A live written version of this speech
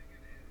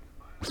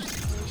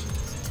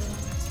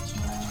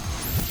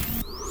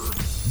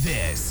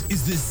This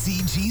is the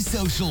CG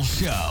Social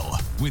Show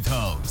with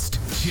host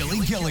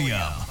Chili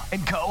Gilliam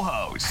and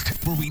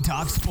co-host, where we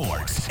talk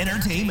sports,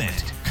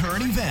 entertainment,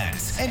 current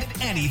events, and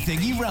anything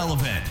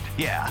irrelevant.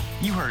 Yeah,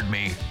 you heard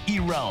me,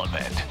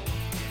 irrelevant.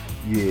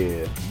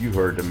 Yeah, you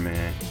heard the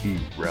man,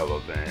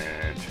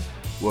 irrelevant.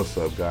 What's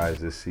up,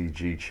 guys? It's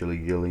CG Chili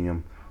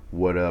Gilliam.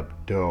 What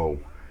up, doe?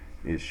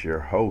 It's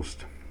your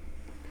host.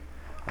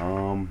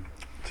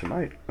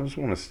 Tonight I just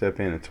want to step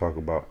in and talk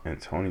about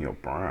Antonio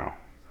Brown.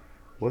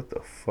 What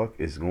the fuck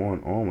is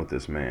going on with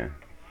this man?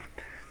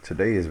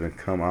 Today has been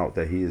come out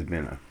that he has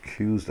been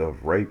accused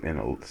of rape in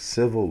a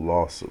civil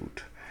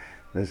lawsuit.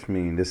 This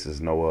means this is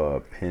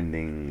no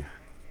pending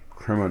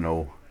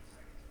criminal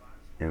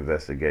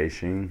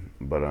investigation,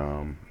 but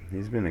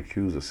he's been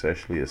accused of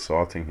sexually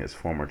assaulting his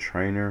former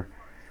trainer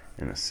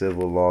in a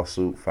civil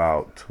lawsuit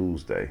filed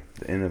Tuesday.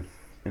 The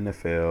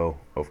NFL,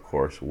 of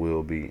course,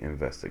 will be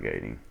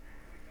investigating.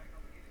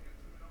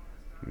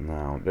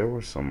 Now, there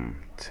were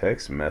some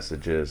text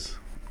messages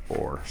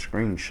or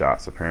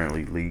screenshots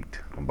apparently leaked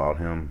about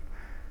him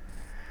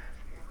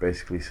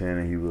basically saying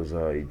that he was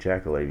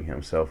ejaculating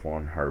himself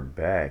on her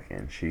back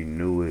and she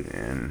knew it,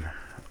 and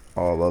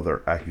all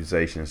other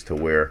accusations to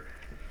where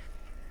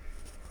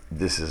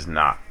this is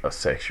not a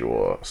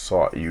sexual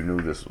assault. You knew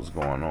this was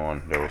going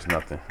on. There was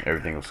nothing.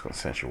 Everything was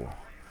consensual.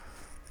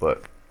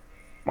 But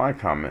my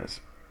comments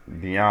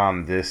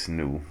beyond this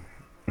new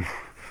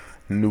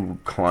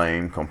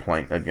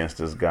complaint against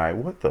this guy.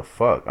 What the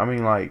fuck? I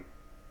mean, like,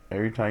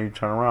 every time you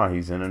turn around,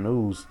 he's in the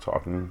news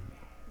talking,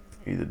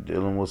 either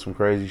dealing with some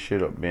crazy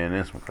shit or being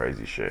in some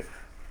crazy shit.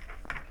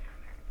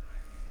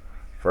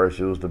 First,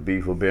 it was the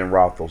beef with Ben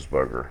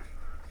Roethlisberger.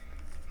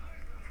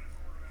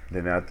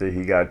 Then after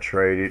he got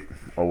traded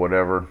or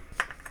whatever,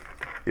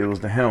 it was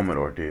the helmet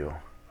ordeal.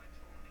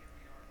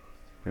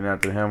 Then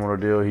after the helmet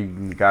ordeal, he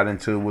got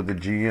into it with the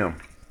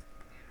GM.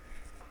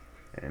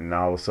 And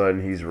all of a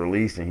sudden, he's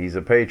released and he's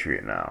a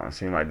Patriot now. It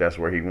seemed like that's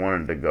where he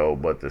wanted to go,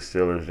 but the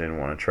Steelers didn't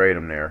want to trade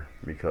him there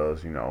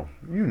because, you know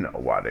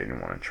why they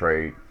didn't want to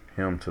trade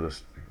him to the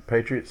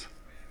Patriots.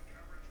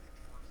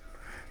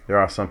 There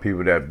are some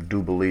people that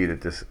do believe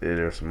that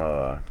there's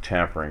some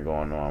tampering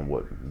going on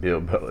with Bill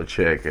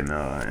Belichick and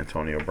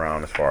Antonio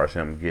Brown as far as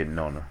him getting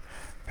on the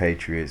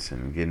Patriots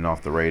and getting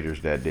off the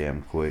Raiders that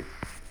damn quick.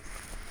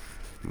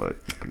 But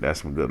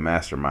that's some good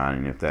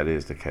masterminding if that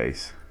is the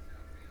case.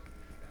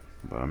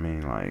 But I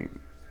mean, like,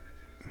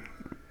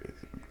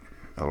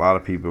 a lot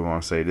of people are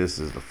going to say this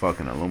is the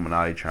fucking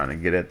Illuminati trying to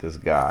get at this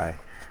guy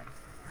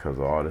because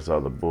of all this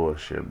other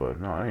bullshit.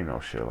 But no, it ain't no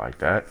shit like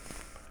that.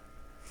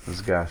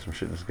 This guy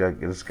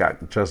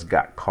just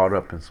got caught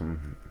up in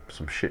some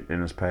shit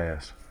in his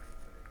past.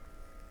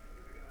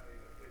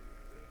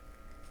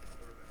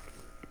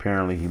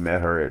 Apparently, he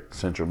met her at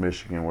Central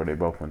Michigan, where they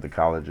both went to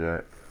college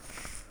at.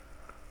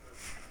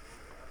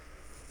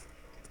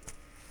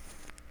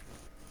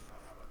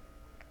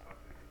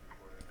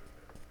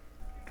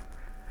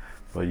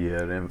 But yeah,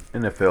 the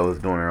NFL is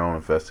doing their own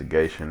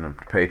investigation. The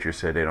Patriots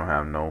said they don't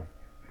have no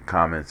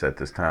comments at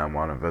this time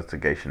while the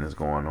investigation is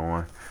going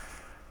on.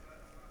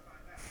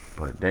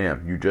 But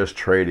damn, you just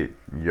traded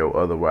your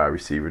other wide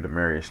receiver,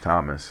 Demaryius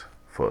Thomas,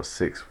 for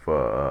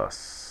a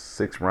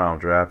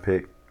six-round draft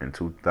pick in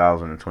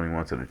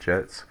 2021 to the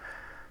Jets.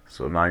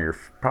 So now you're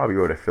probably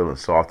already feeling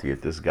salty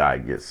if this guy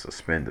gets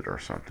suspended or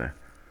something.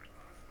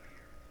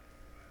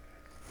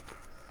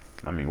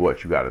 I mean,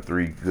 what, you got a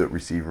 3 good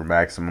receiver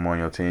maximum on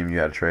your team. You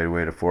had to trade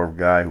away the 4th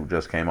guy who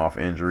just came off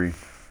injury.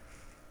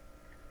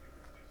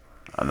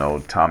 I know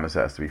Thomas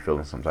has to be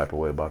feeling some type of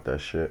way about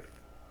that shit.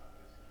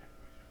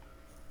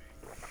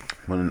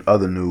 But in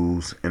other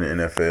news in the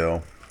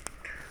NFL,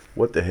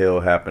 what the hell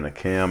happened to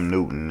Cam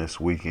Newton this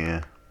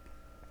weekend?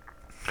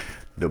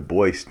 The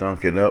boy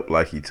stunk it up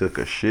like he took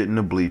a shit in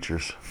the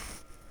bleachers.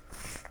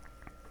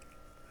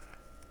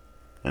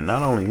 And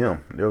not only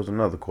him, there was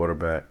another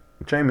quarterback,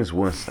 Jameis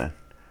Winston.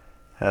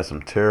 Had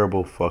some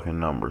terrible fucking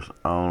numbers.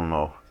 I don't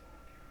know.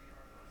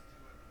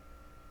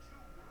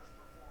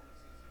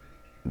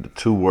 The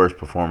 2 worst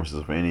performances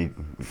of any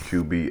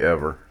QB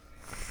ever.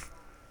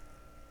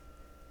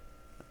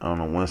 I don't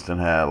know. Winston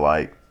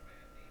had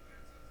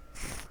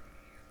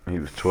he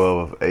was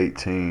 12 of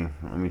 18.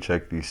 Let me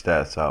check these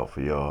stats out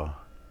for y'all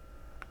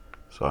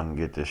so I can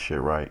get this shit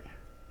right.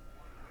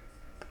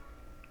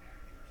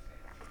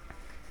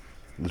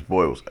 This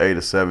boy was 8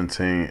 of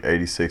 17,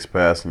 86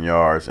 passing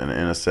yards, and an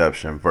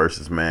interception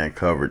versus man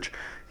coverage.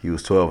 He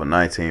was 12 of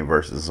 19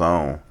 versus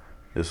zone.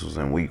 This was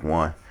in week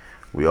 1.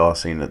 We all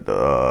seen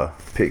the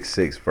pick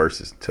 6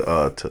 versus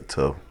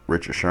to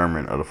Richard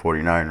Sherman of the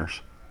 49ers.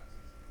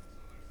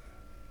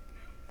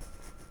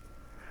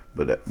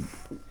 But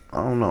I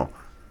don't know.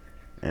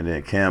 And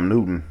then Cam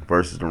Newton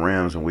versus the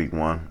Rams in week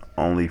 1.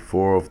 Only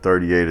 4 of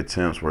 38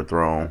 attempts were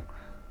thrown,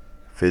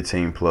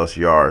 15 plus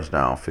yards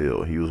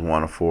downfield. He was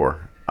 1 of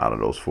 4 out of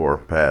those 4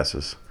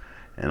 passes,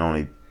 and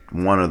only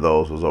 1 of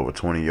those was over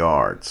 20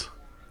 yards.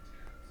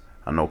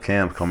 I know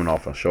Cam's coming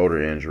off a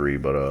shoulder injury,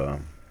 but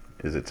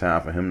is it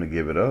time for him to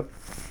give it up?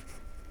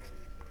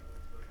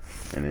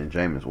 And then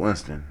Jameis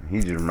Winston,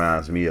 he just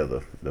reminds me of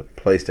the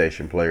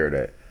PlayStation player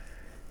that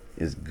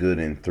is good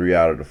in 3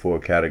 out of the 4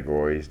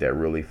 categories that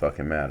really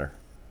fucking matter.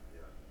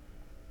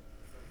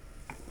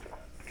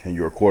 And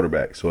you're a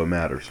quarterback, so it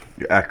matters.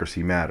 Your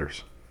accuracy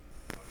matters.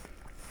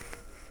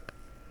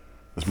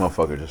 This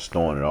motherfucker just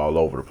throwing it all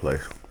over the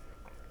place.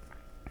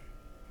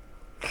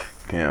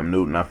 Cam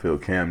Newton, I feel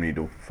Cam need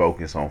to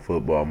focus on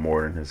football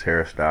more than his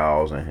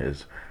hairstyles and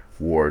his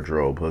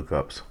wardrobe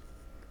hookups.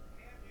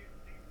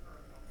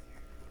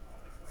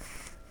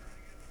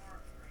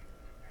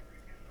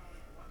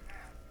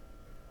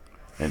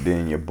 And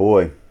then your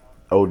boy,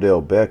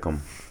 Odell Beckham,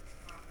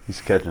 he's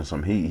catching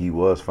some heat. He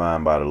was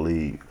fined by the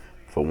league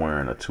for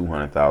wearing a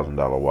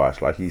 $200,000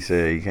 watch. Like he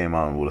said, he came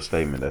out with a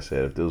statement that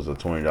said if this was a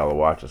 $20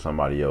 watch or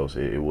somebody else,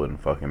 it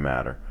wouldn't fucking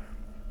matter.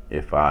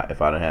 If I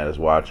didn't have this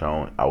watch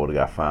on, I would have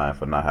got fined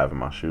for not having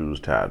my shoes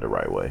tied the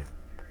right way.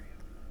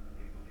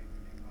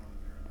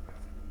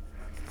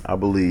 I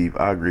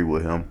agree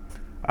with him.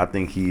 I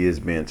think he is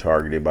being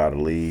targeted by the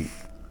league.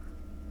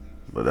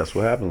 But that's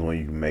what happens when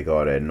you make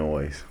all that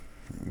noise.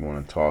 You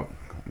want to talk,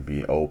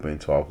 be open,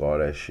 talk all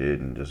that shit,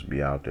 and just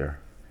be out there.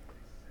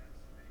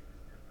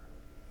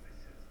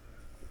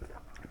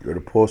 You're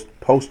the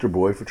poster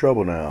boy for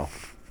trouble now.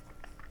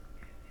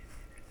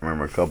 I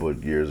remember a couple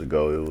of years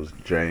ago, it was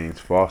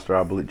James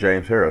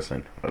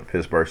Harrison of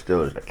Pittsburgh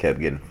Steelers that kept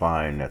getting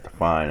fine after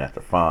fine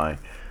after fine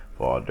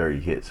for all dirty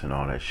hits and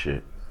all that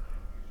shit,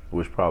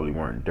 which probably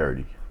weren't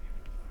dirty.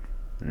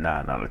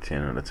 9 out of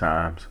 10 of the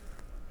times.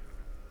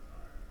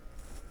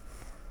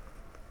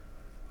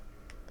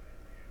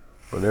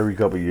 But every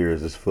couple of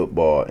years, this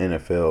football,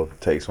 NFL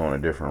takes on a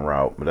different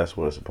route, but that's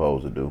what it's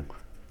supposed to do.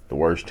 The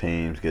worst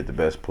teams get the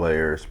best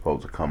players,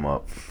 supposed to come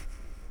up.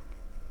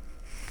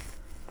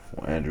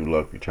 When Andrew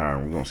Luck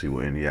retires, we're going to see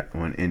what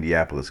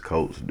Indianapolis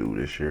Colts do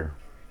this year.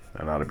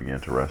 That ought to be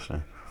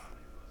interesting.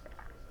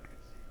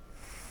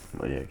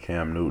 But yeah,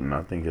 Cam Newton,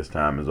 I think his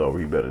time is over.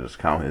 He better just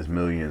count his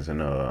millions and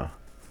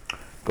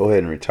go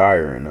ahead and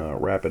retire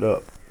and wrap it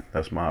up.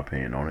 That's my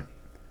opinion on it.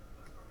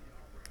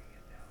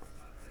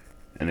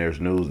 And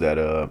there's news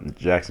that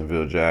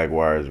Jacksonville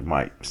Jaguars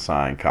might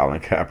sign Colin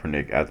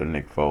Kaepernick after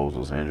Nick Foles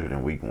was injured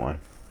in Week 1.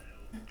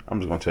 I'm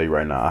just going to tell you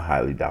right now, I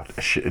highly doubt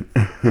that shit.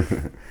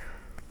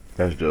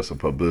 That's just a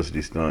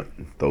publicity stunt.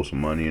 Throw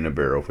some money in a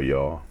barrel for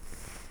y'all.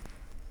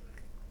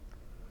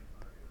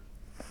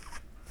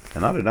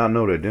 And I did not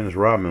know that Dennis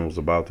Rodman was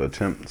about to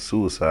attempt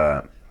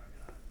suicide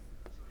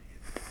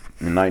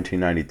in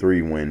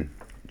 1993 when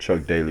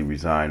Chuck Daly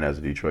resigned as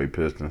a Detroit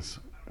Pistons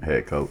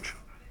head coach.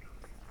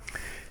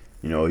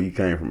 You know, he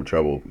came from a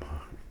troubled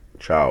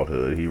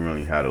childhood. He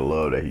really had a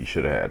love that he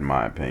should have had, in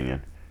my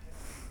opinion.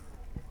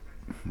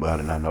 But I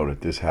did not know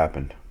that this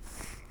happened.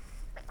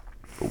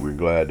 But we're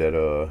glad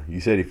that he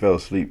said he fell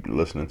asleep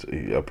listening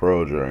to a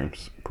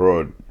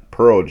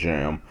Pearl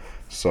Jam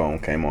song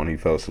came on. He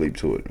fell asleep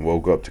to it.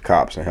 Woke up to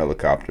cops and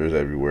helicopters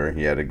everywhere.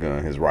 He had a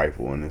gun, his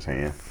rifle in his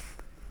hand.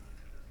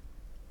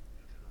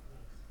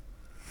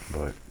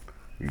 But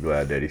we're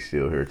glad that he's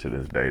still here to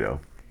this day,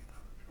 though.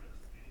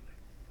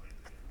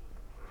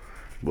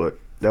 But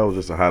that was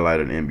just a highlight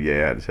of the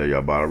NBA I had to tell y'all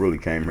about. I really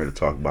came here to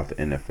talk about the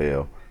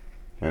NFL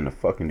and the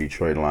fucking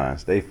Detroit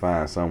Lions. They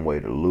find some way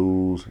to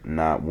lose,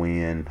 not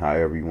win,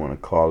 however you want to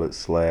call it,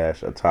 / a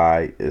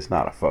tie. It's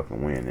not a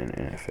fucking win in the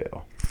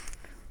NFL.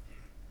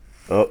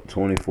 Up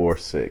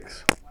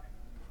 24-6.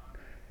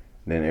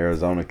 Then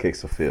Arizona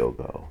kicks a field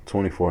goal,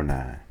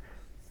 24-9.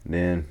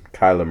 Then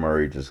Kyler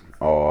Murray just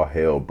all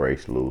hell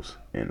breaks loose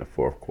in the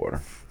fourth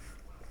quarter.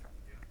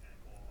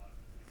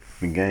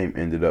 The game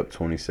ended up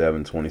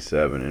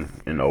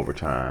 27-27 in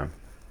overtime.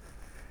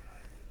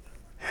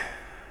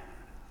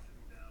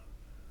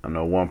 I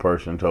know one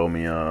person told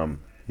me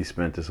he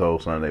spent this whole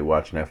Sunday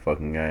watching that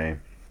fucking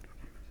game.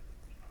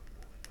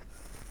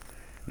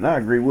 And I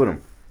agree with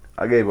him.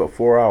 I gave up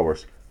 4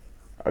 hours.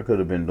 I could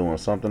have been doing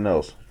something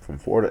else. From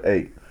 4 to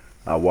 8,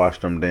 I watched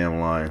them damn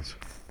Lions.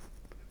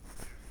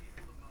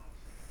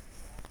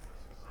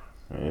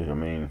 I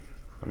mean,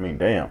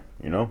 damn,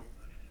 you know?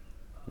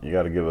 You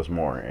got to give us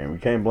more. And we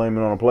can't blame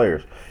it on the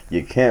players.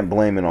 You can't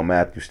blame it on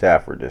Matthew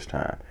Stafford this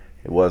time.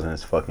 It wasn't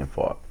his fucking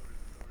fault.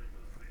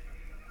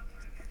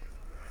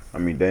 I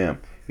mean, damn.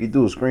 He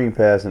threw a screen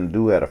pass and the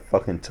dude had a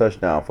fucking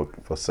touchdown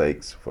for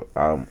sakes. For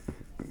you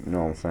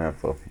know what I'm saying?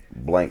 For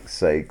blank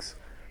sakes.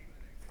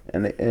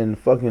 And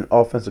fucking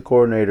offensive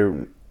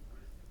coordinator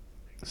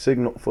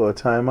signaled for a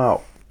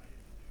timeout.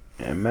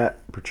 And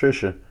Matt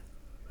Patricia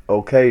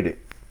okayed it.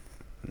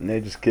 And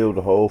they just killed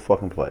the whole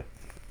fucking play.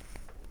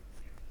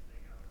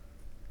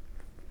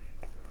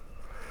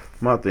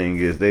 My thing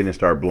is, they didn't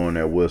start blowing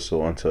their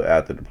whistle until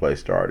after the play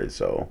started,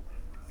 so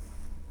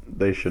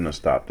they shouldn't have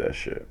stopped that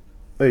shit.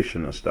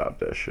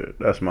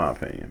 That's my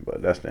opinion,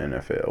 but that's the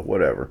NFL.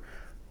 Whatever.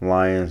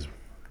 Lions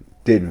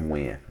didn't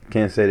win.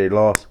 Can't say they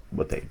lost,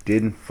 but they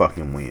didn't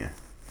fucking win.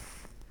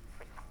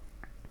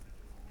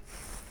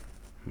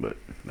 But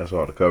that's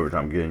all the coverage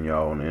I'm getting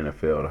y'all on the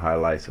NFL. The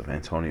highlights of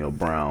Antonio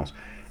Brown's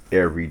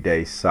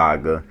everyday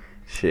saga.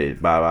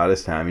 Shit, by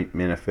this time,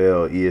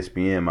 NFL,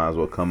 ESPN might as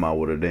well come out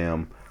with a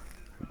damn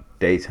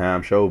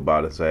daytime show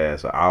about his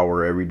ass, an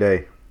hour every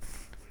day.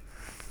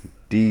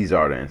 These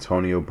are the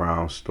Antonio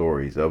Brown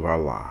stories of our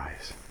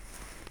lives.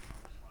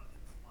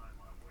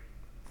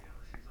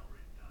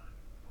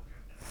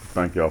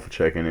 Thank y'all for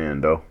checking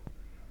in, though.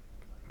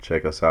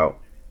 Check us out,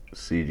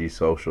 CG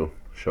Social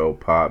Show,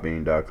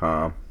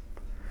 Podbean.com.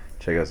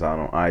 Check us out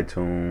on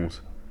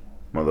iTunes,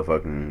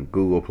 motherfucking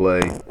Google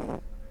Play,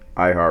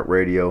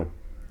 iHeartRadio,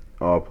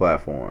 all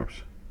platforms.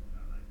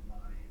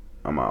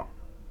 I'm out.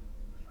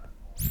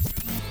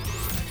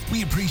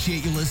 We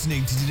appreciate you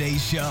listening to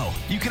today's show.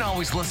 You can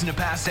always listen to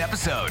past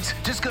episodes.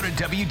 Just go to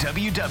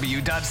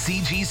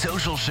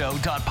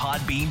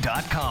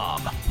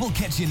www.cgsocialshow.podbean.com. We'll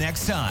catch you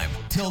next time.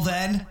 Till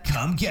then,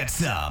 come get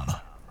some.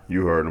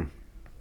 You heard him.